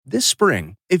This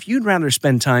spring, if you'd rather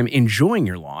spend time enjoying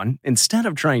your lawn instead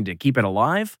of trying to keep it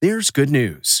alive, there's good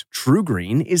news.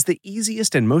 TruGreen is the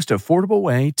easiest and most affordable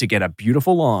way to get a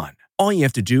beautiful lawn. All you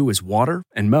have to do is water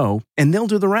and mow, and they'll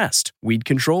do the rest. Weed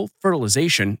control,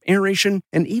 fertilization, aeration,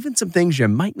 and even some things you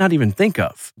might not even think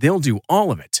of. They'll do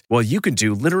all of it, while you can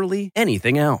do literally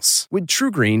anything else. With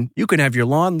TruGreen, you can have your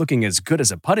lawn looking as good as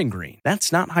a putting green.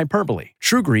 That's not hyperbole.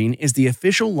 TruGreen is the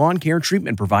official lawn care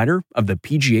treatment provider of the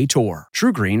PGA Tour.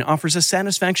 TruGreen offers a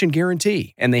satisfaction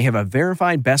guarantee, and they have a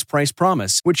verified best price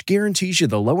promise, which guarantees you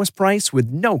the lowest price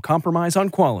with no compromise on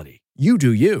quality. You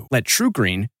do you. Let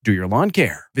TruGreen do your lawn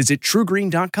care. Visit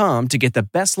TruGreen.com to get the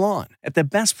best lawn at the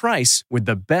best price with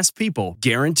the best people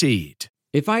guaranteed.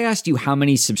 If I asked you how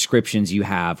many subscriptions you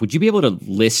have, would you be able to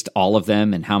list all of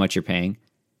them and how much you're paying?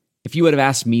 If you would have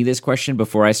asked me this question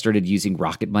before I started using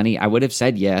Rocket Money, I would have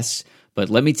said yes. But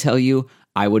let me tell you,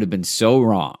 I would have been so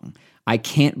wrong. I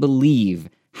can't believe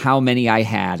how many I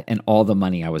had and all the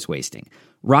money I was wasting.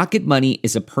 Rocket Money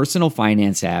is a personal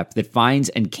finance app that finds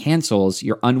and cancels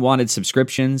your unwanted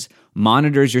subscriptions,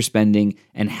 monitors your spending,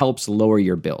 and helps lower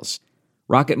your bills.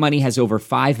 Rocket Money has over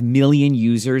 5 million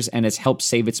users and has helped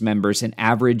save its members an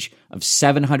average of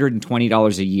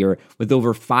 $720 a year with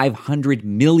over 500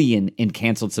 million in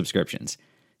canceled subscriptions.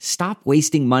 Stop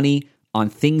wasting money on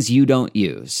things you don't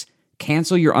use.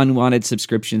 Cancel your unwanted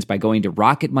subscriptions by going to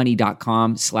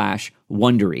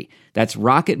rocketmoney.com/Wondery. That's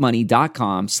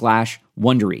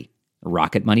rocketmoney.com/Wondery.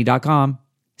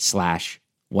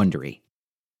 rocketmoney.com/Wondery.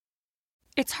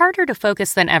 It's harder to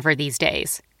focus than ever these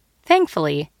days.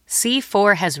 Thankfully,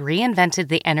 C4 has reinvented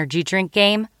the energy drink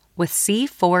game with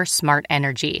C4 Smart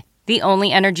Energy, the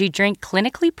only energy drink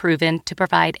clinically proven to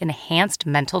provide enhanced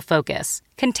mental focus,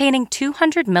 containing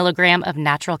 200 milligrams of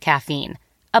natural caffeine,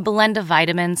 a blend of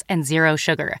vitamins, and zero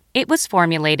sugar. It was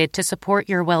formulated to support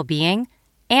your well-being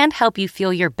and help you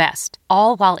feel your best,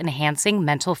 all while enhancing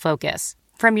mental focus.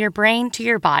 From your brain to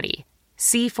your body,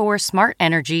 C4 Smart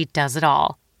Energy does it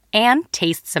all and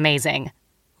tastes amazing.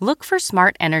 Look for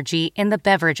Smart Energy in the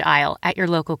beverage aisle at your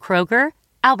local Kroger,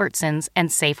 Albertsons, and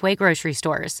Safeway grocery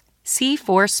stores.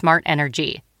 C4 Smart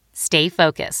Energy. Stay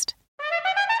focused.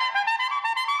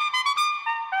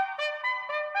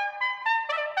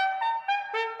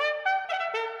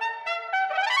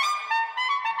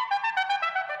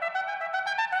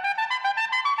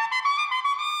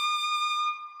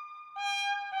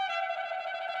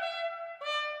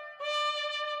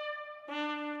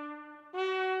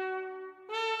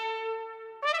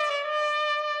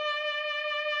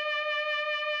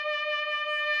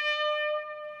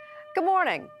 Good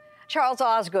morning. Charles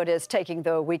Osgood is taking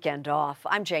the weekend off.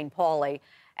 I'm Jane Pauley,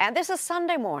 and this is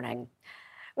Sunday morning.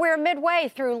 We're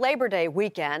midway through Labor Day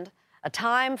weekend, a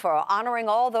time for honoring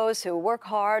all those who work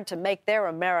hard to make their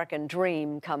American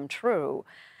dream come true.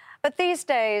 But these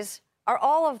days, are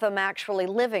all of them actually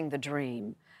living the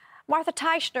dream? Martha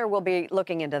Teichner will be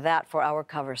looking into that for our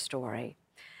cover story.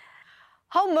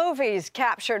 Home movies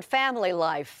captured family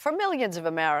life for millions of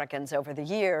Americans over the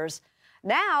years.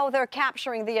 Now they're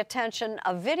capturing the attention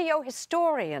of video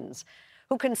historians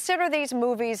who consider these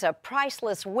movies a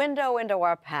priceless window into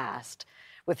our past.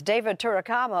 With David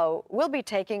Turacamo, we'll be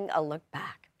taking a look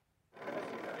back.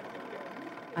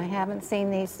 I haven't seen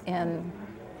these in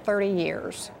 30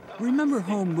 years. Remember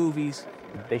home movies?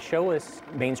 They show us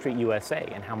Main Street USA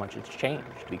and how much it's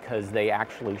changed because they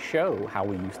actually show how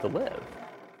we used to live.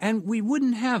 And we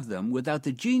wouldn't have them without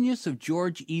the genius of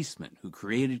George Eastman, who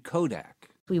created Kodak.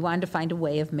 We wanted to find a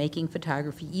way of making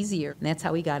photography easier, and that's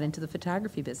how we got into the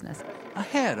photography business.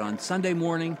 Ahead on Sunday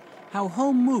morning, how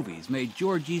home movies made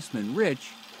George Eastman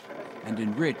rich and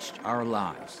enriched our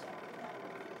lives.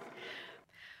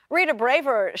 Rita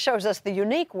Braver shows us the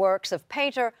unique works of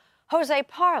painter Jose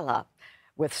Parla.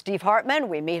 With Steve Hartman,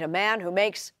 we meet a man who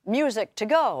makes music to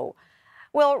go.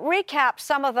 We'll recap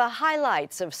some of the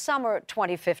highlights of summer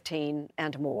 2015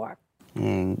 and more.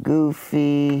 And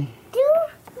Goofy.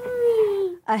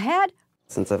 Ahead,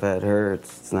 Since I've had her,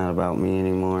 it's not about me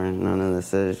anymore. None of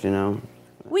this is,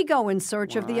 we go in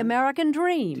search of the American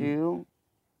dream. 2,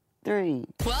 3.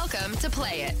 Welcome to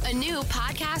Play It, a new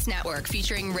podcast network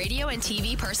featuring radio and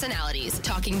TV personalities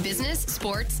talking business,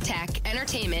 sports, tech,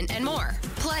 entertainment, and more.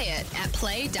 Play it at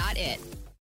play.it.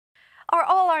 Are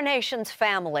all our nation's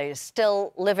families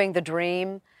still living the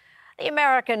dream? The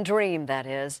American dream, that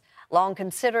is, long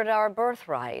considered our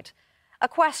birthright. A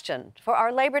question for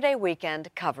our Labor Day weekend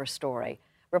cover story,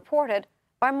 reported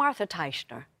by Martha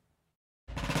Teichner.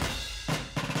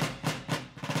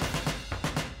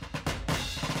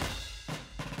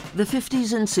 The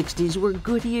 50s and 60s were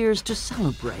good years to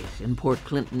celebrate in Port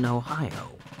Clinton,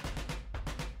 Ohio.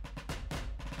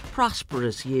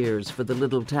 prosperous years for the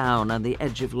little town on the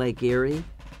edge of Lake Erie.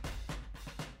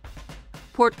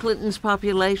 Port Clinton's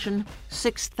population,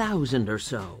 6,000 or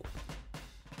so.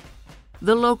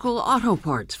 The local auto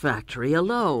parts factory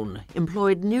alone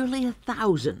employed nearly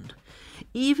 1,000.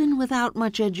 Even without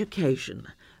much education,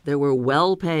 there were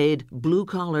well-paid,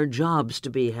 blue-collar jobs to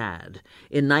be had.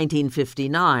 In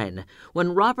 1959,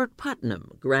 when Robert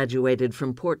Putnam graduated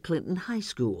from Port Clinton High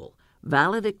School,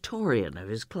 valedictorian of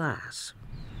his class.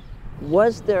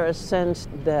 Was there a sense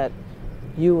that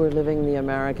you were living the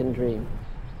American dream?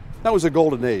 That was a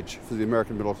golden age for the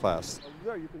American middle class.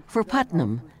 For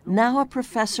Putnam, now a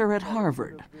professor at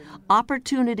Harvard,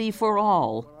 opportunity for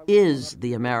all is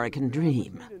the American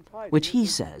dream, which he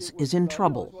says is in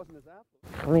trouble.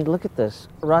 I mean, look at this.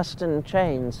 Rust and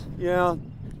chains. Yeah.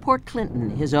 Port Clinton,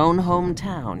 his own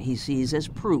hometown, he sees as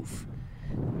proof.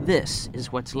 This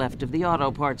is what's left of the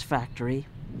auto parts factory.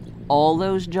 All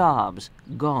those jobs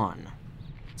gone.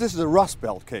 This is a Rust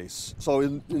Belt case. So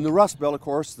in the Rust Belt, of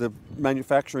course, the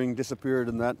manufacturing disappeared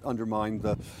and that undermined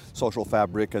the social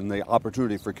fabric and the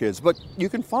opportunity for kids. But you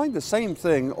can find the same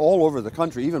thing all over the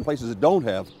country, even places that don't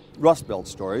have Rust Belt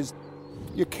stories.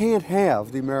 You can't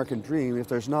have the American dream if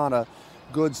there's not a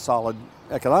good, solid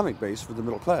economic base for the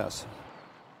middle class.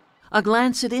 A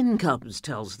glance at incomes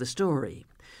tells the story.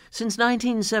 Since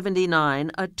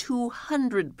 1979, a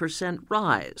 200%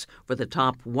 rise for the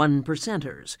top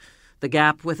 1%ers. The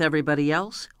gap with everybody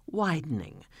else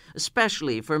widening,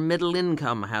 especially for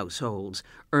middle-income households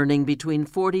earning between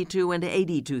 $42,000 and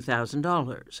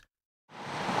 $82,000.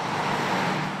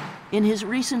 In his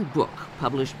recent book,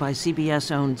 published by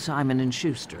CBS-owned Simon &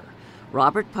 Schuster,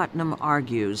 Robert Putnam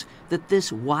argues that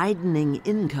this widening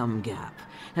income gap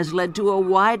has led to a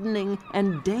widening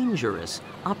and dangerous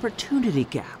opportunity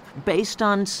gap based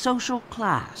on social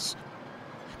class.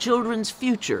 Children's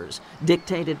futures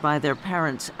dictated by their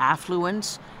parents'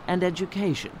 affluence and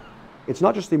education. It's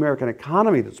not just the American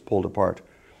economy that's pulled apart,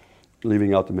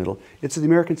 leaving out the middle. It's the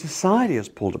American society is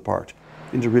pulled apart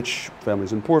into rich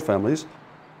families and poor families.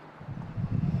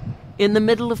 In the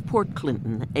middle of Port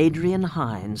Clinton, Adrienne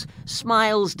Hines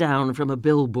smiles down from a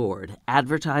billboard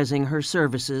advertising her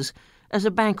services as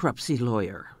a bankruptcy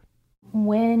lawyer.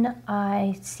 When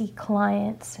I see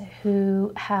clients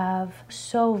who have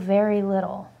so very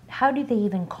little, how do they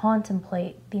even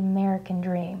contemplate the American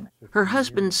dream? Her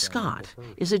husband, Scott,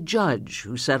 is a judge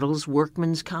who settles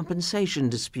workmen's compensation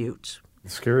disputes. The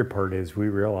scary part is we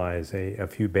realize a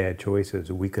few bad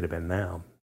choices we could have been now.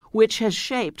 Which has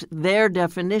shaped their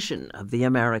definition of the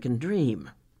American dream.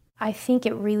 I think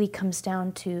it really comes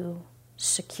down to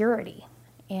security.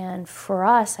 And for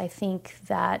us, I think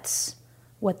that's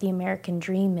what the American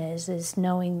dream is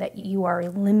knowing that you are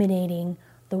eliminating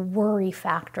the worry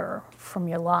factor from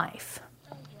your life.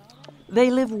 They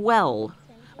live well,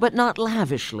 but not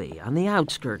lavishly on the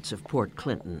outskirts of Port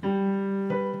Clinton.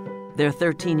 Their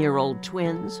 13-year-old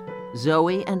twins,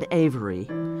 Zoe and Avery,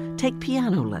 take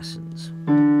piano lessons.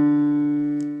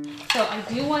 So I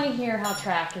do want to hear how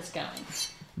track is going.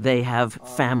 They have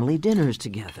family dinners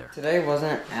together. Today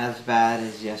wasn't as bad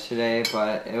as yesterday,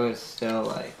 but it was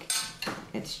still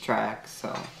it's track,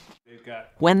 so.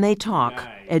 When they talk,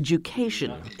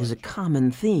 education is a common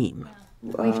theme.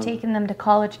 We've taken them to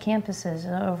college campuses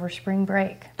over spring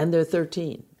break. And they're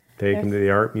 13. Take them to the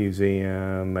art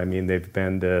museum. I mean, they've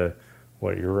been to,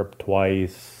 Europe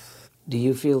twice. Do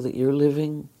you feel that you're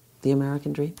living the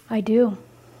American dream? I do.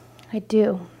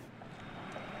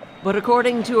 But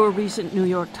according to a recent New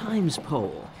York Times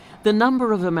poll, the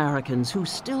number of Americans who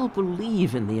still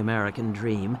believe in the American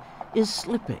dream is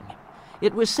slipping.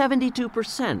 It was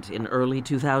 72% in early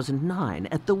 2009,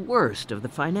 at the worst of the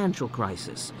financial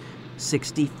crisis.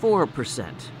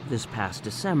 64% this past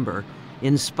December,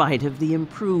 in spite of the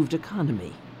improved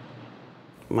economy.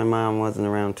 My mom wasn't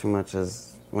around too much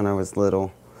as when I was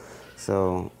little,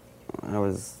 so I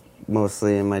was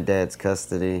mostly in my dad's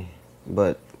custody,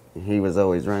 but he was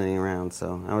always running around,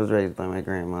 so I was raised by my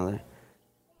grandmother.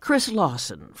 Chris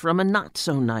Lawson, from a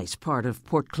not-so-nice part of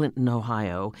Port Clinton,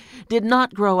 Ohio, did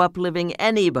not grow up living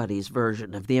anybody's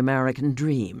version of the American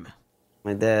dream.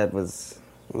 My dad was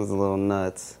a little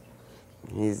nuts.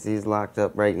 He's locked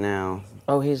up right now.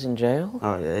 Oh, he's in jail?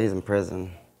 Oh, yeah, he's in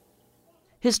prison.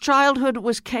 His childhood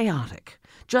was chaotic,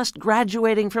 just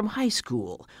graduating from high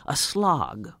school, a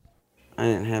slog. I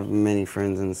didn't have many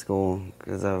friends in school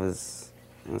because I was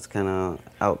kind of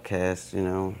outcast, you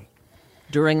know.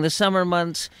 During the summer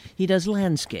months, he does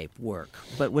landscape work,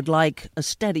 but would like a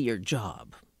steadier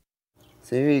job.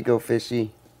 So here you go,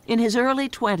 fishy. In his early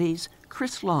 20s,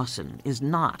 Chris Lawson is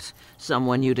not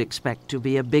someone you'd expect to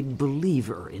be a big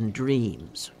believer in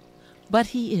dreams. But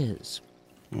he is.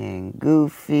 and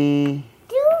Goofy.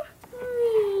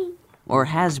 Or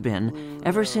has been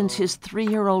ever since his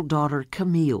 3-year-old daughter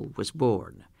Camille was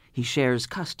born. He shares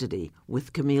custody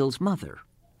with Camille's mother.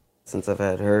 Since I've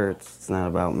had her, it's not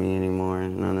about me anymore.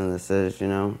 None of this is, you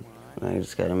know. I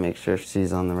just got to make sure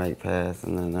she's on the right path,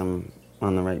 and then I'm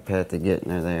on the right path to getting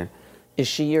her there. Is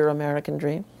she your American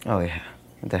dream? Oh, yeah,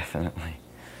 definitely.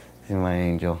 She's my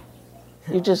angel.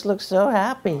 You just look so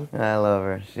happy. I love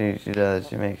her. She does.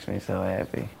 She makes me so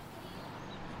happy.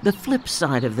 The flip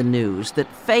side of the news that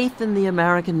faith in the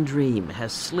American dream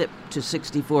has slipped to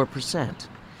 64%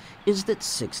 is that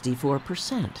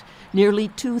 64%, nearly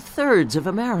 2/3 of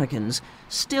Americans,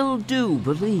 still do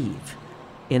believe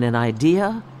in an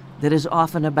idea that is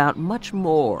often about much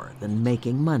more than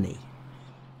making money.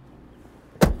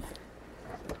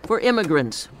 For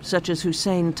immigrants such as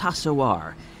Hussein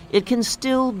Tassawar, it can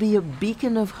still be a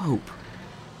beacon of hope.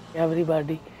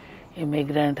 Everybody,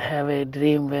 immigrant, have a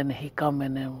dream when he come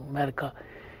in America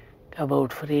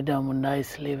about freedom and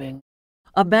nice living.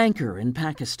 A banker in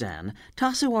Pakistan,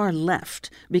 Tassawar left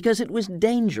because it was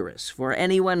dangerous for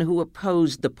anyone who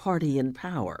opposed the party in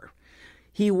power.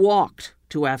 He walked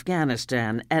to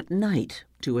Afghanistan at night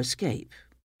to escape.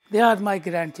 They are my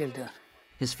grandchildren.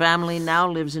 His family now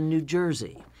lives in New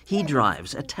Jersey. He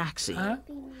drives a taxi.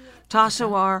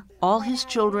 Tassawar, all his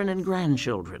children and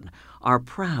grandchildren, are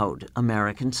proud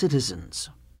American citizens.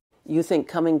 You think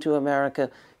coming to America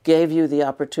gave you the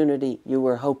opportunity you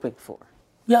were hoping for?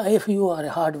 Yeah, if you are a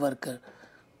hard worker,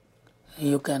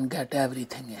 you can get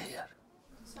everything here.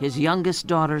 His youngest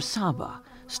daughter, Saba,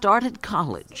 started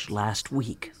college last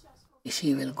week.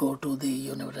 She will go to the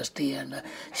university and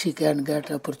she can get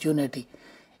opportunity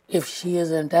if she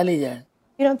is intelligent.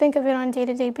 You don't think of it on a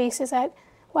day-to-day basis that,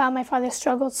 wow, my father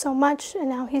struggled so much and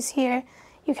now he's here.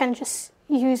 You can just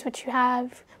use what you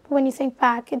have. But when you think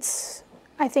back,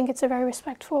 I think it's a very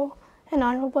respectful and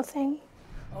honorable thing.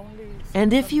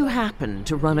 And if you happen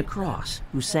to run across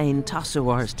Hussein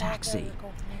Tassawar's taxi,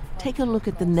 take a look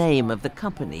at the name of the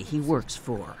company he works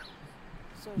for.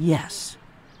 Yes,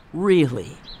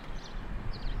 really.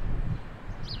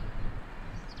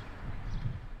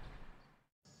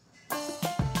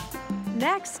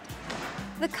 Next,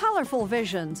 the colorful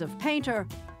visions of painter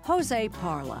Jose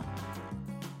Parla.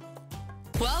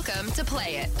 Welcome to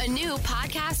Play It, a new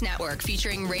podcast network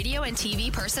featuring radio and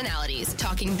TV personalities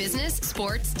talking business,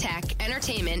 sports, tech,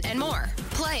 entertainment, and more.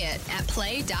 Play it at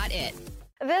play.it.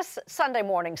 This Sunday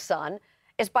Morning Sun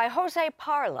is by Jose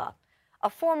Parla, a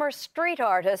former street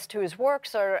artist whose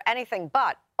works are anything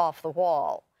but off the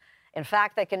wall. In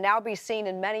fact, they can now be seen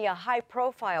in many a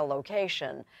high-profile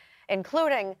location,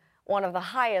 including one of the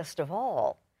highest of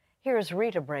all. Here's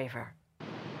Rita Braver.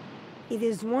 It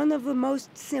is one of the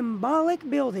most symbolic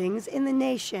buildings in the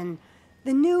nation,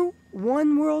 the new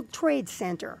One World Trade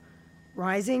Center,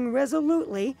 rising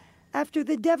resolutely after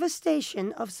the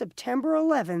devastation of September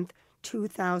 11th,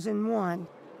 2001.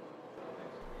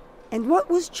 And what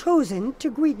was chosen to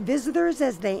greet visitors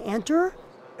as they enter?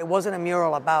 It wasn't a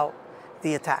mural about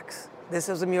the attacks. This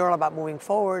is a mural about moving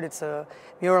forward. It's a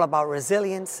mural about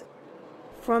resilience.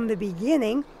 From the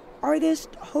beginning,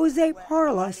 artist Jose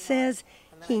Parla says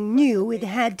he knew it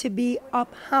had to be a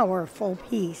powerful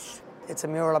piece. It's a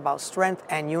mural about strength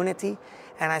and unity,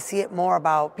 and I see it more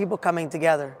about people coming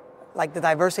together, like the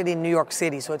diversity in New York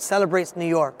City, so it celebrates New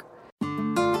York.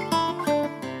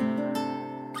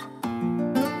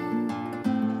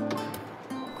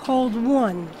 Called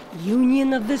One,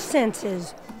 Union of the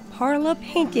Senses, Parla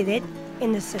painted it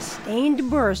in a sustained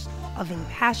burst of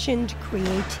impassioned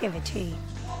creativity.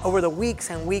 Over the weeks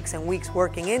and weeks and weeks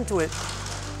working into it,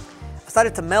 I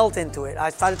started to melt into it. I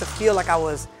started to feel like I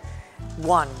was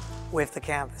one with the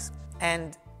canvas.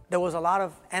 And there was a lot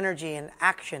of energy and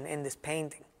action in this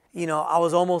painting. You know, I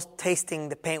was almost tasting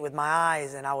the paint with my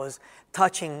eyes, and I was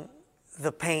touching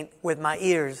the paint with my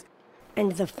ears.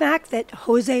 And the fact that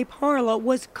Jose Parla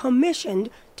was commissioned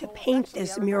to paint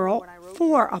this mural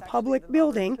for a public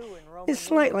building is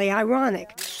slightly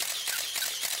ironic,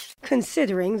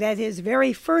 considering that his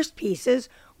very first pieces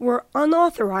were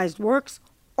unauthorized works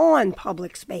on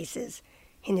public spaces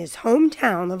in his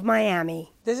hometown of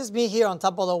Miami. This is me here on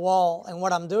top of the wall, and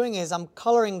what I'm doing is I'm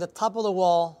coloring the top of the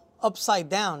wall upside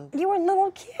down. You were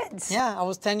little kids. Yeah, I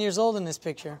was 10 years old in this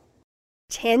picture.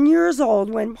 10 years old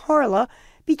when Parla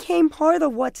became part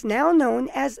of what's now known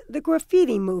as the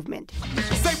graffiti movement.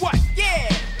 Say what?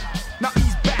 Yeah! Now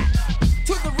ease back.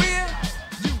 To the rear,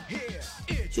 you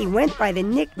hear. He went by the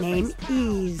nickname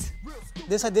Ease.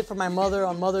 This I did for my mother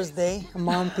on Mother's Day, a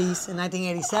mom piece in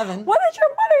 1987. What did your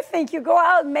mother think? You go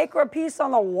out and make her a piece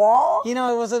on the wall? You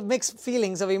know, it was a mixed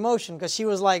feelings of emotion because she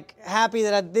was like happy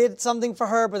that I did something for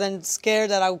her, but then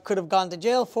scared that I could have gone to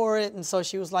jail for it. And so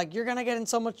she was like, you're going to get in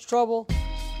so much trouble.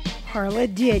 Parla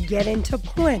did get into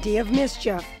plenty of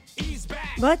mischief.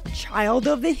 But child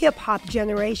of the hip-hop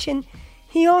generation,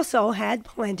 he also had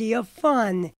plenty of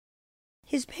fun.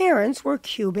 His parents were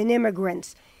Cuban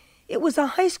immigrants. It was a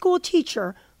high school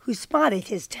teacher who spotted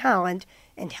his talent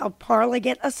and helped Parla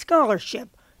get a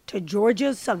scholarship to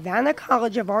Georgia's Savannah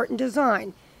College of Art and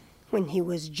Design when he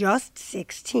was just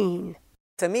 16.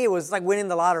 To me, it was like winning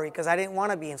the lottery because I didn't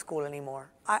want to be in school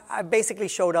anymore. I basically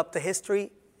showed up to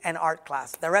history and art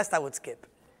class. The rest I would skip.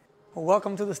 Well,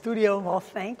 welcome to the studio. Well,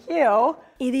 thank you.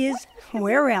 It is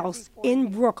where else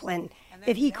in Brooklyn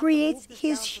that he creates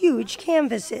his huge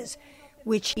canvases,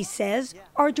 which he says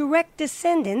are direct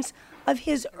descendants of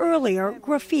his earlier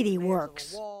graffiti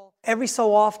works. Every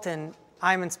so often,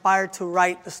 I'm inspired to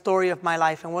write the story of my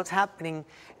life and what's happening,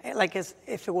 like as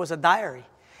if it was a diary.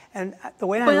 And the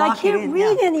way but I lock can't it in,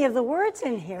 read any of the words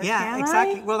in here, yeah, can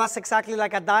exactly. I? Well, that's exactly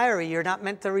like a diary. You're not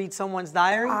meant to read someone's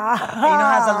diary. You know, it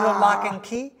has a little lock and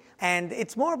key. And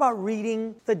it's more about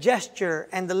reading the gesture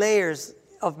and the layers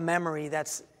of memory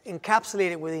that's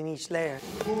encapsulated within each layer.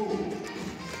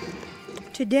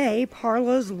 Today,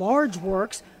 Parla's large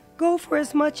works go for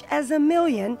as much as $1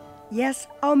 million, yes,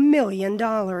 $1 million.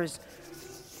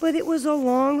 But it was a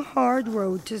long, hard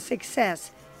road to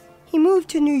success. He moved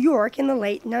to New York in the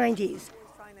late 90s,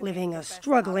 living a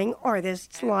struggling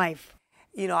artist's life.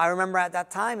 You know, I remember at that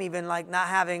time even like not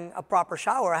having a proper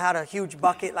shower. I had a huge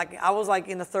bucket. Like I was like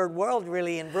in the third world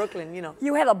really in Brooklyn, you know.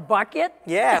 You had a bucket?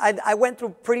 Yeah, I went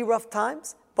through pretty rough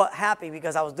times, but happy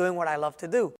because I was doing what I love to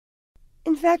do.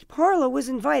 In fact, Parla was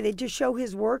invited to show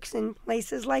his works in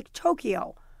places like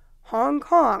Tokyo, Hong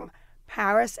Kong,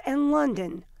 Paris, and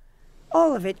London.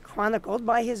 All of it chronicled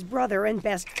by his brother and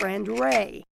best friend,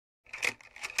 Ray.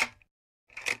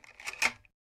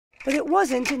 But it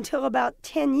wasn't until about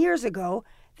 10 years ago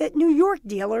that New York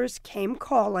dealers came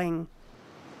calling.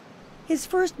 His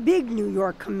first big New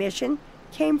York commission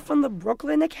came from the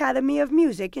Brooklyn Academy of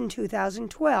Music in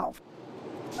 2012.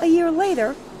 A year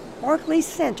later, Barclays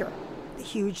Center, the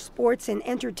huge sports and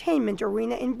entertainment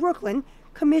arena in Brooklyn,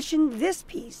 commissioned this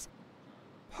piece.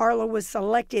 Parla was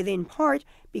selected in part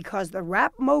because the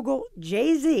rap mogul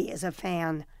Jay-Z is a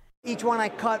fan. Each one I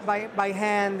cut by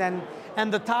hand,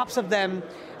 and the tops of them,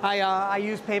 I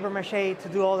use paper mache to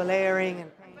do all the layering.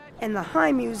 And the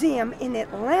High Museum in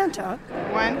Atlanta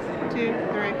 1, 2,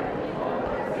 3.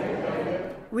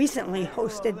 Recently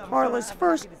hosted Parla's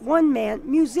first one-man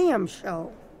museum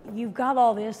show. You've got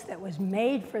all this that was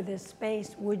made for this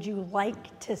space. Would you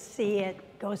like to see it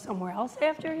go somewhere else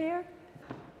after here?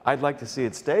 I'd like to see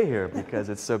it stay here because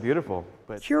it's so beautiful.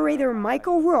 But Curator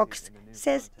Michael Rooks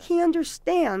says he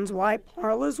understands why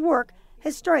Parla's work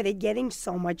has started getting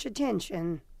so much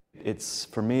attention. It's,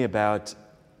 for me, about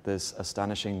this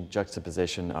astonishing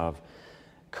juxtaposition of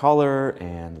color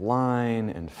and line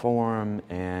and form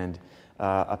and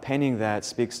a painting that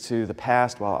speaks to the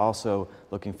past while also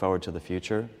looking forward to the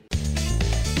future.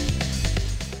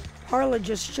 Parla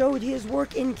just showed his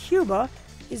work in Cuba,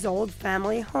 his old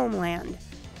family homeland.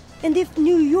 And if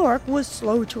New York was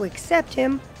slow to accept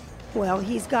him, well,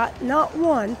 he's got not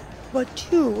one, but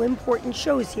 2 important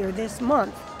shows here this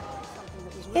month.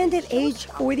 And at age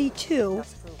 42,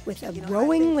 with a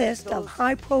growing list of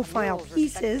high-profile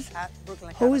pieces,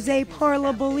 Jose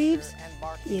Parla believes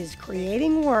he is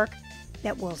creating work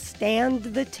that will stand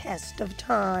the test of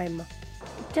time.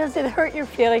 Does it hurt your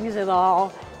feelings at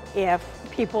all if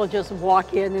people just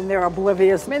walk in and they're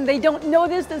oblivious and they don't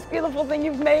notice this beautiful thing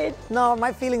you've made? No,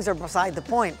 my feelings are beside the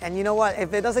point. And you know what?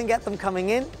 If it doesn't get them coming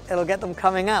in, it'll get them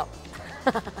coming out.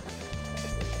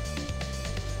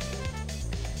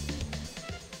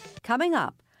 Coming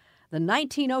up, the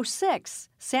 1906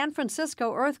 San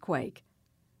Francisco earthquake.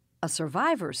 A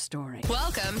survivor's story.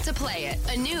 Welcome to Play It,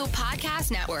 a new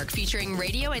podcast network featuring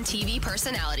radio and TV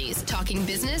personalities talking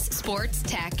business, sports,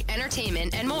 tech,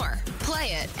 entertainment, and more.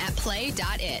 Play it at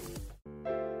play.it.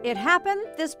 It happened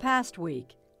this past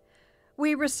week.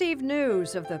 We received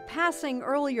news of the passing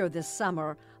earlier this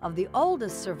summer of the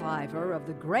oldest survivor of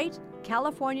the great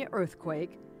California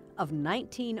earthquake of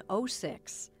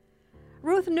 1906.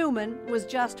 Ruth Newman was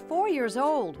just 4 years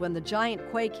old when the giant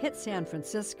quake hit San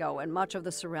Francisco and much of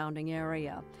the surrounding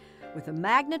area, with a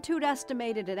magnitude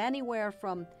estimated at anywhere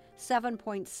from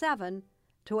 7.7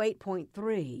 to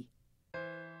 8.3.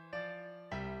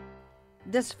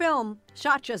 This film,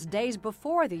 shot just days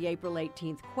before the April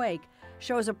 18th quake,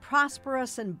 shows a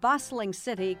prosperous and bustling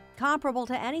city comparable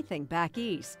to anything back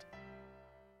east.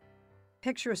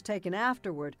 Pictures taken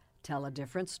afterward tell a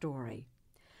different story.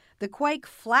 The quake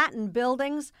flattened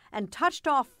buildings and touched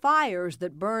off fires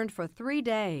that burned for 3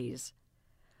 days.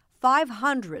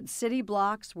 500 city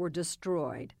blocks were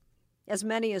destroyed. As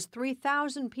many as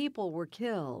 3,000 people were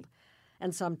killed,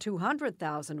 and some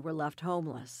 200,000 were left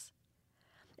homeless.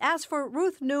 As for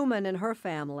Ruth Newman and her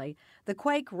family, the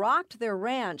quake rocked their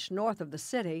ranch north of the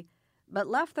city, but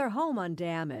left their home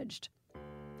undamaged.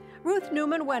 Ruth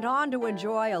Newman went on to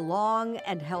enjoy a long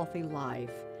and healthy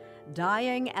life,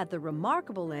 dying at the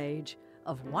remarkable age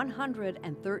of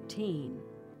 113.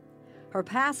 Her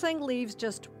passing leaves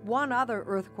just one other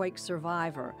earthquake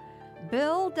survivor,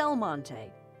 Bill Del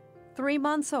Monte, 3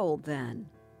 months old then,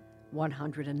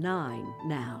 109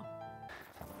 now.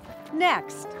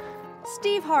 Next,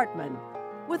 Steve Hartman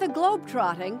with a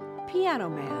globe-trotting Piano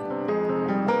Man.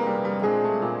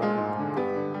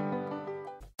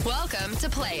 Welcome to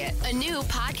Play It, a new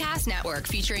podcast network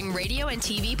featuring radio and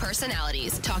TV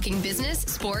personalities talking business,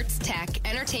 sports, tech,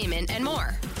 entertainment, and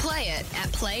more. Play it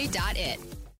at play.it.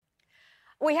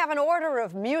 We have an order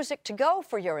of music to go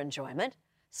for your enjoyment,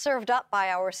 served up by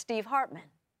our Steve Hartman.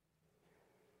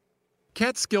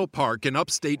 Catskill Park in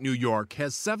upstate New York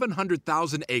has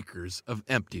 700,000 acres of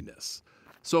emptiness.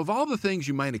 So of all the things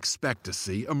you might expect to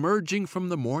see emerging from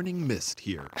the morning mist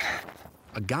here,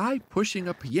 a guy pushing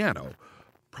a piano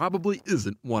probably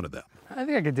isn't one of them. I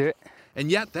think I could do it.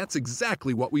 And yet that's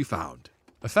exactly what we found.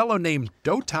 A fellow named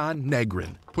Dotan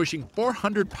Negrin pushing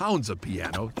 400 pounds of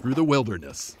piano through the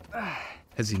wilderness.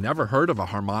 Has he never heard of a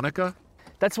harmonica?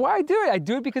 That's why I do it. I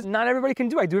do it because not everybody can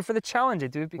do it. I do it for the challenge. I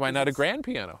do it because... Why not a grand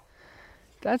piano?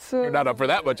 That's You're not up for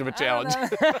that much of a challenge. I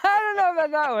don't know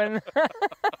about that one.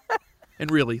 And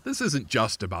really, this isn't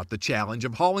just about the challenge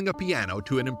of hauling a piano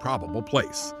to an improbable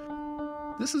place.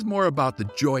 This is more about the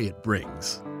joy it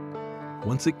brings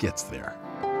once it gets there.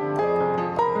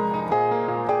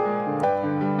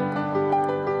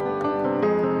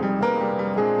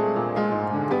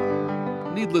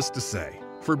 Needless to say,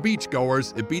 for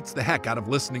beachgoers, it beats the heck out of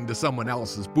listening to someone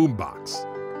else's boombox.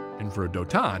 And for a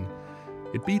Dotan,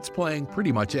 it beats playing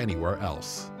pretty much anywhere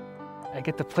else. I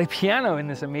get to play piano in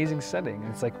this amazing setting.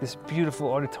 It's like this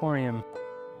beautiful auditorium.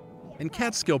 And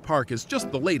Catskill Park is just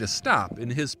the latest stop in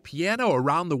his Piano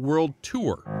Around the World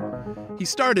tour. He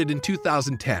started in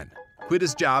 2010, quit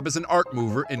his job as an art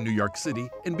mover in New York City,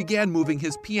 and began moving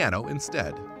his piano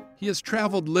instead. He has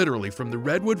traveled literally from the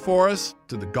Redwood Forest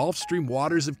to the Gulf Stream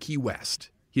waters of Key West.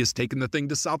 He has taken the thing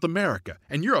to South America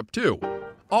and Europe too,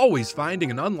 always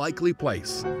finding an unlikely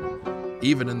place,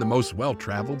 even in the most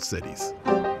well-traveled cities.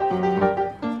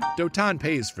 Dotan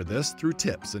pays for this through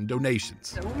tips and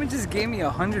donations. The woman just gave me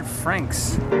 100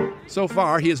 francs. So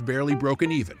far, he has barely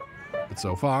broken even. But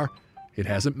so far, it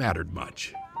hasn't mattered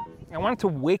much. I wanted to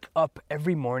wake up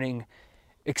every morning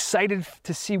excited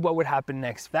to see what would happen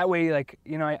next. That way, like,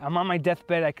 you know, I'm on my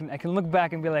deathbed, I can look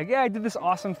back and be like, yeah, I did this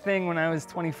awesome thing when I was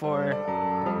 24.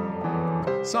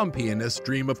 Some pianists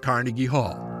dream of Carnegie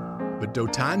Hall, but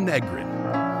Dotan Negrin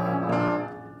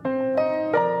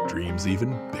dreams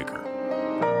even bigger.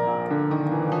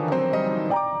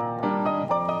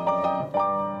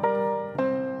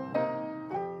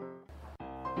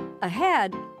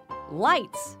 Ahead,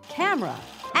 lights, camera,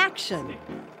 action,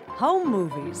 home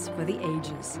movies for the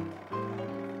ages.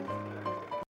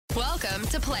 Welcome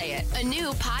to Play It, a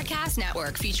new podcast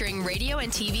network featuring radio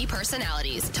and TV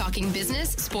personalities talking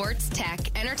business, sports, tech,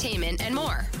 entertainment, and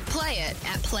more. Play it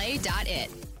at play.it.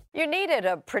 You needed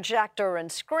a projector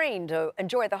and screen to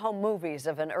enjoy the home movies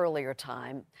of an earlier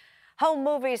time. Home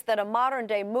movies that a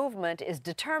modern-day movement is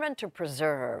determined to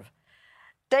preserve.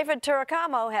 David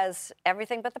Turacamo has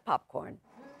everything but the popcorn.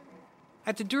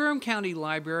 At the Durham County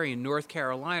Library in North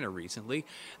Carolina recently,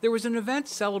 there was an event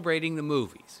celebrating the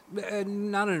movies.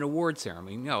 Not an award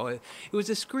ceremony, no. It was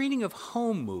a screening of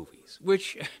home movies,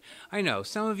 which I know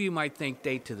some of you might think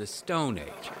date to the Stone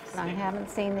Age. I haven't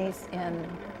seen these in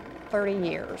 30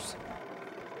 years.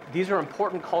 These are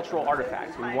important cultural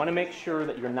artifacts. We want to make sure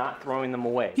that you're not throwing them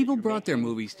away. People brought their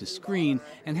movies to screen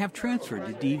and have transferred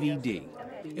to DVD.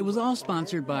 It was all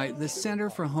sponsored by the Center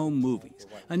for Home Movies,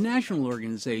 a national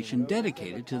organization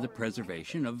dedicated to the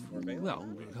preservation of, well,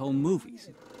 home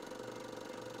movies.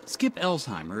 Skip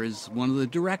Elsheimer is one of the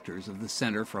directors of the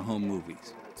Center for Home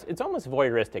Movies. It's almost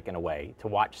voyeuristic in a way to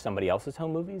watch somebody else's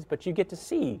home movies, but you get to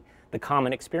see the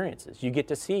common experiences. You get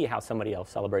to see how somebody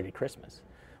else celebrated Christmas,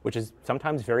 which is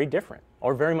sometimes very different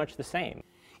or very much the same.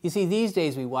 You see, these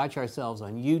days we watch ourselves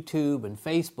on YouTube and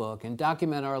Facebook and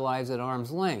document our lives at arm's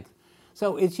length.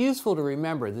 So it's useful to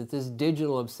remember that this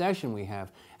digital obsession we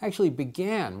have actually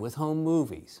began with home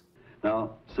movies.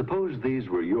 Now, suppose these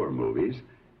were your movies,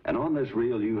 and on this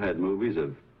reel you had movies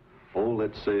of Oh,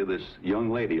 let's say this young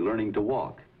lady learning to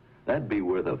walk. That'd be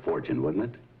worth a fortune, wouldn't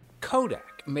it?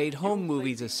 Kodak made home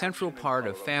movies a central part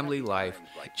of family life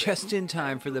just in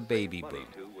time for the baby boom.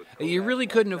 You really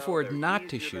couldn't afford not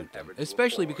to shoot them,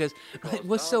 especially because it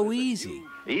was so easy.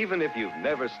 Even if you've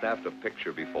never snapped a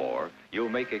picture before, you'll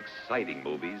make exciting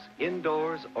movies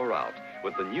indoors or out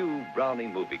with the new Brownie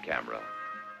movie camera.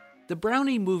 The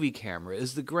Brownie movie camera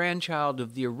is the grandchild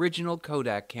of the original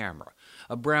Kodak camera,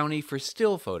 a Brownie for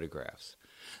still photographs.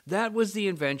 That was the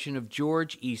invention of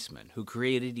George Eastman, who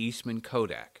created Eastman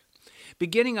Kodak.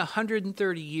 Beginning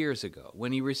 130 years ago,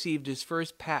 when he received his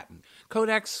first patent,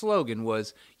 Kodak's slogan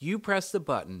was, "You press the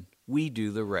button, we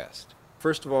do the rest."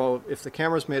 First of all, if the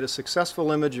camera's made a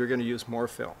successful image, you're going to use more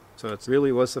film. So it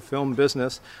really was the film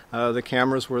business. The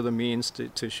cameras were the means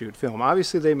to shoot film.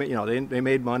 Obviously, they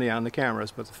made money on the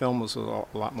cameras, but the film was a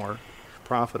lot more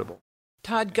profitable.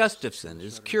 Todd Gustafson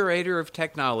is curator of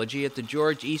technology at the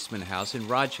George Eastman House in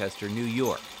Rochester, New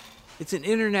York. It's an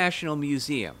international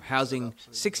museum housing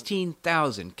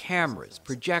 16,000 cameras,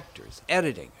 projectors,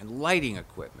 editing, and lighting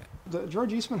equipment. The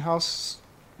George Eastman House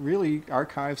really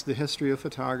archives the history of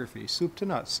photography, soup to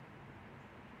nuts.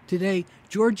 Today,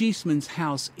 George Eastman's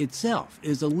house itself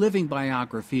is a living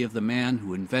biography of the man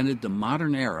who invented the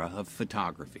modern era of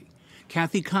photography.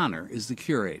 Kathy Connor is the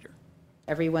curator.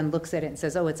 Everyone looks at it and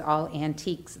says, oh, it's all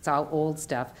antiques, it's all old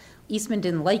stuff. Eastman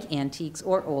didn't like antiques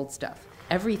or old stuff.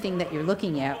 Everything that you're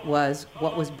looking at was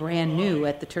what was brand new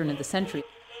at the turn of the century.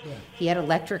 Yeah. He had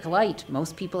electric light.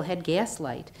 Most people had gas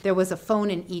light. There was a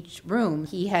phone in each room.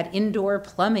 He had indoor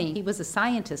plumbing. He was a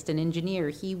scientist, an engineer.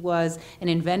 He was an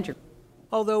inventor.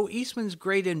 Although Eastman's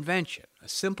great invention, a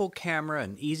simple camera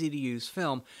and easy-to-use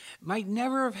film, might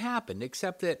never have happened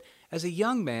except that as a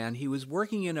young man he was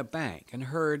working in a bank and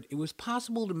heard it was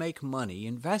possible to make money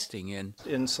investing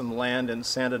in some land in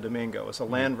Santo Domingo. It was a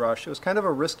land rush. It was kind of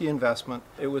a risky investment.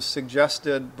 It was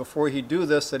suggested before he do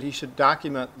this that he should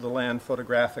document the land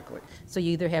photographically. So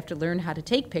you either have to learn how to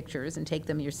take pictures and take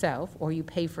them yourself, or you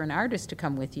pay for an artist to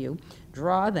come with you,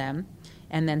 draw them,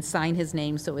 and then sign his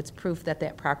name so it's proof that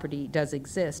that property does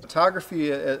exist.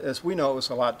 Photography, as we know, was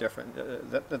a lot different.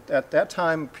 At that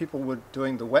time, people were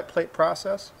doing the wet plate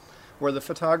process, where the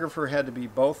photographer had to be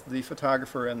both the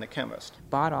photographer and the chemist.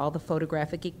 Bought all the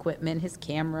photographic equipment, his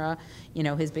camera,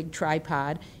 his big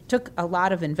tripod. Took a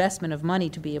lot of investment of money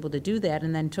to be able to do that,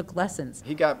 and then took lessons.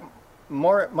 He got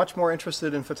much more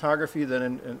interested in photography than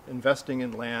in investing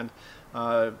in land.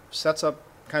 Sets up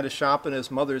kind of shop in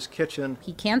his mother's kitchen.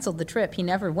 He canceled the trip. He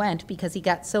never went because he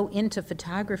got so into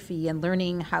photography and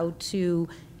learning how to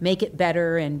make it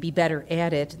better and be better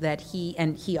at it that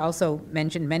he also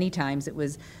mentioned many times it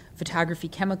was photography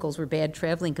chemicals were bad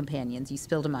traveling companions. He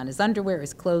spilled them on his underwear,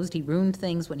 his clothes. He ruined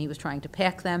things when he was trying to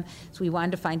pack them. So he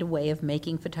wanted to find a way of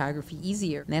making photography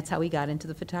easier. And that's how he got into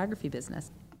the photography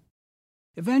business.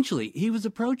 Eventually, he was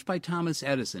approached by Thomas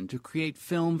Edison to create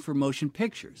film for motion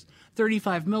pictures,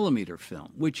 35mm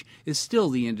film, which is still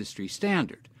the industry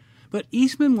standard. But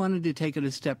Eastman wanted to take it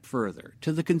a step further,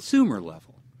 to the consumer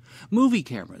level. Movie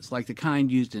cameras, like the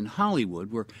kind used in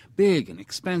Hollywood, were big and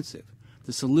expensive.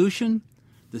 The solution?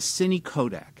 The Cine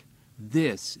Kodak.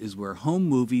 This is where home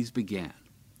movies began.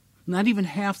 Not even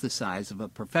half the size of a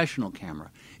professional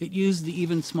camera, it used the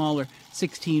even smaller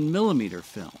 16mm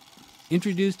film.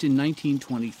 Introduced in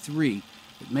 1923,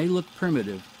 it may look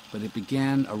primitive, but it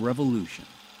began a revolution.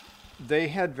 They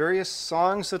had various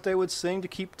songs that they would sing to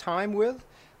keep time with,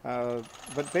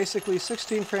 but basically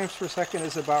 16 frames per second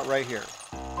is about right here.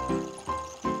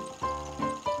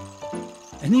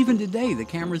 And even today, the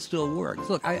camera still works.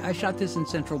 Look, I shot this in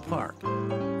Central Park.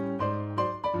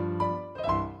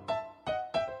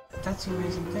 That's the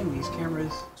amazing thing, these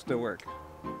cameras still work.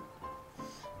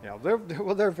 Yeah,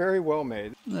 they're very well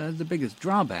made. The biggest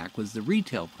drawback was the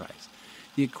retail price,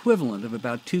 the equivalent of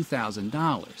about $2,000.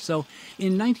 So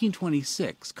in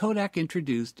 1926, Kodak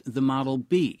introduced the Model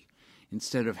B.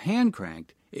 Instead of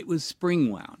hand-cranked, it was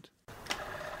spring-wound.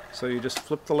 So you just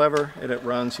flip the lever and it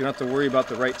runs. You don't have to worry about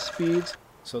the right speeds.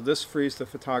 So this frees the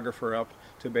photographer up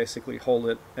to basically hold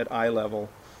it at eye level,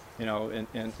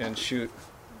 and shoot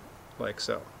like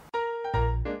so.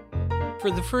 For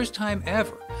the first time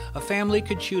ever, a family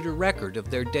could shoot a record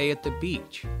of their day at the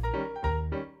beach.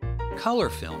 Color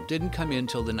film didn't come in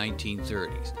till the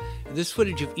 1930s. This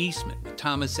footage of Eastman with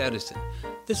Thomas Edison,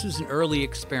 this was an early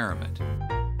experiment.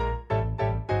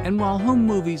 And while home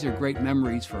movies are great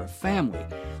memories for a family,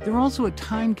 they're also a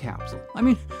time capsule. I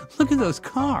mean, look at those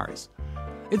cars.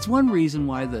 It's one reason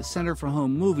why the Center for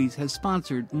Home Movies has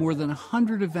sponsored more than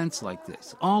 100 events like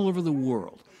this all over the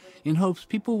world, in hopes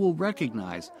people will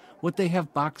recognize what they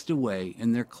have boxed away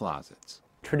in their closets.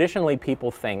 Traditionally, people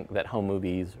think that home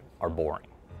movies are boring.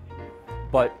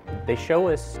 But they show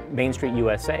us Main Street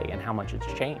USA and how much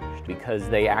it's changed because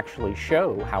they actually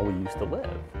show how we used to live.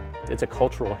 It's a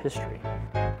cultural history.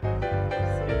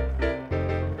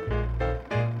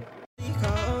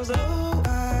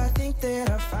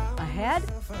 Ahead,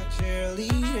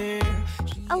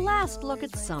 a last look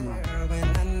at summer.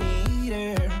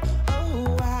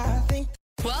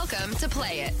 Welcome to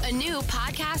Play It, a new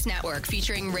podcast network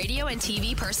featuring radio and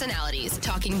TV personalities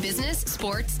talking business,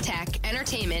 sports, tech,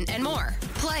 entertainment, and more.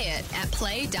 Play it at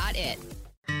play.it.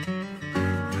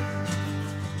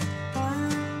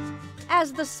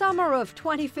 As the summer of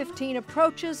 2015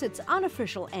 approaches its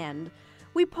unofficial end,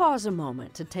 we pause a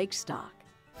moment to take stock.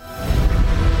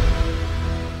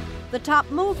 The top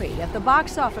movie at the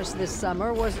box office this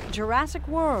summer was Jurassic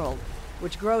World,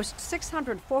 which grossed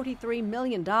 $643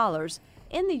 million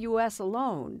in the U.S.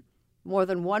 alone, more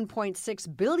than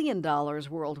 $1.6 billion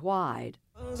worldwide.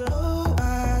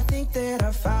 I think that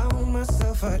I found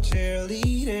myself a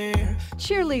cheerleader.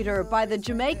 Cheerleader by the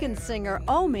Jamaican singer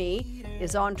Omi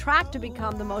is on track to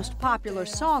become the most popular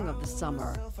song of the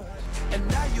summer.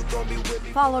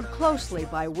 Followed closely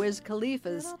by Wiz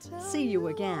Khalifa's See You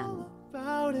Again.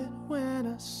 About it when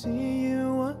I see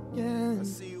you again.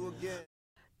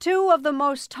 Two of the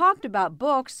most talked about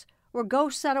books were Go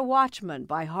Set a Watchman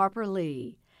by Harper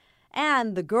Lee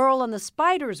and The Girl in the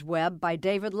Spider's Web by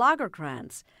David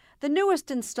Lagerkrantz, the newest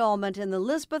installment in the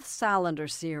Lisbeth Salander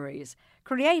series,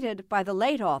 created by the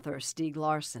late author Stieg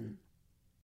Larsson.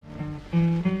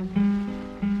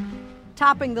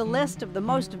 Topping the list of the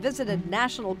most visited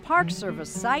National Park Service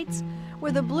sites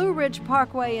were the Blue Ridge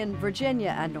Parkway in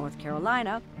Virginia and North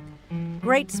Carolina,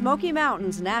 Great Smoky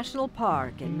Mountains National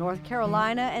Park in North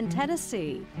Carolina and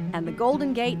Tennessee, and the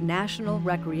Golden Gate National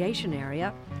Recreation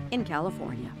Area in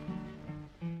California.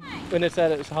 When it's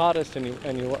at its hottest and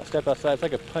you step outside, it's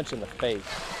like a punch in the face.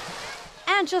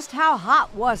 And just how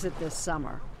hot was it this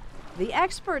summer? The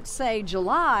experts say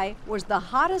July was the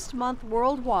hottest month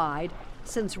worldwide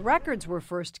since records were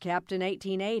first kept in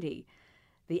 1880.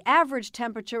 The average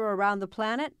temperature around the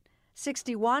planet,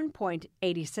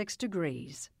 61.86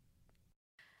 degrees.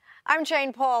 I'm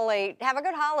Jane Pauley. Have a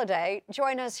good holiday.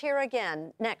 Join us here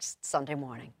again next Sunday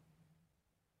morning.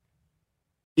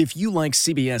 If you like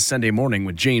CBS Sunday Morning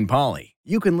with Jane Pauley,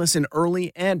 you can listen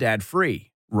early and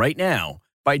ad-free right now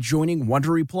by joining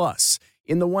Wondery Plus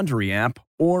in the Wondery app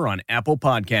or on Apple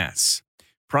Podcasts.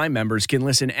 Prime members can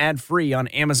listen ad-free on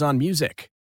Amazon Music.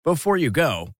 Before you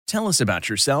go, tell us about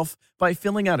yourself by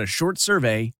filling out a short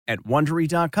survey at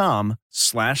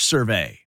Wondery.com/survey.